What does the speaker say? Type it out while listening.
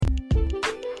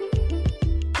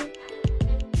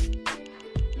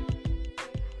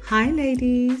Hi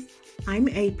ladies, I'm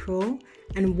April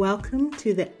and welcome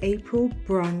to the April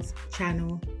Bronze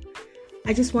channel.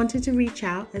 I just wanted to reach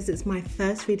out as it's my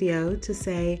first video to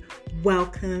say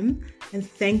welcome and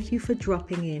thank you for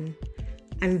dropping in.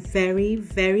 I'm very,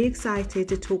 very excited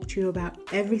to talk to you about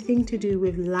everything to do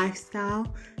with lifestyle,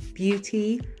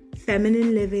 beauty,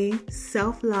 feminine living,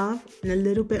 self-love, and a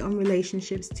little bit on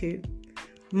relationships too.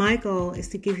 My goal is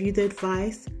to give you the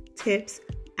advice, tips,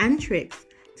 and tricks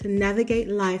to navigate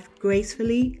life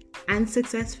gracefully and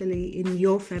successfully in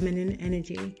your feminine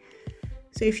energy.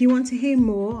 So if you want to hear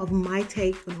more of my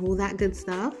take on all that good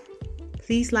stuff,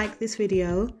 please like this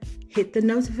video, hit the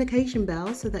notification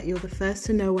bell so that you're the first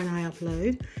to know when I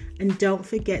upload, and don't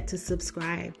forget to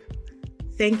subscribe.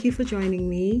 Thank you for joining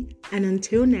me, and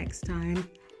until next time,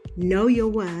 know your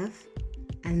worth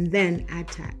and then add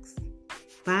tax.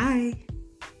 Bye.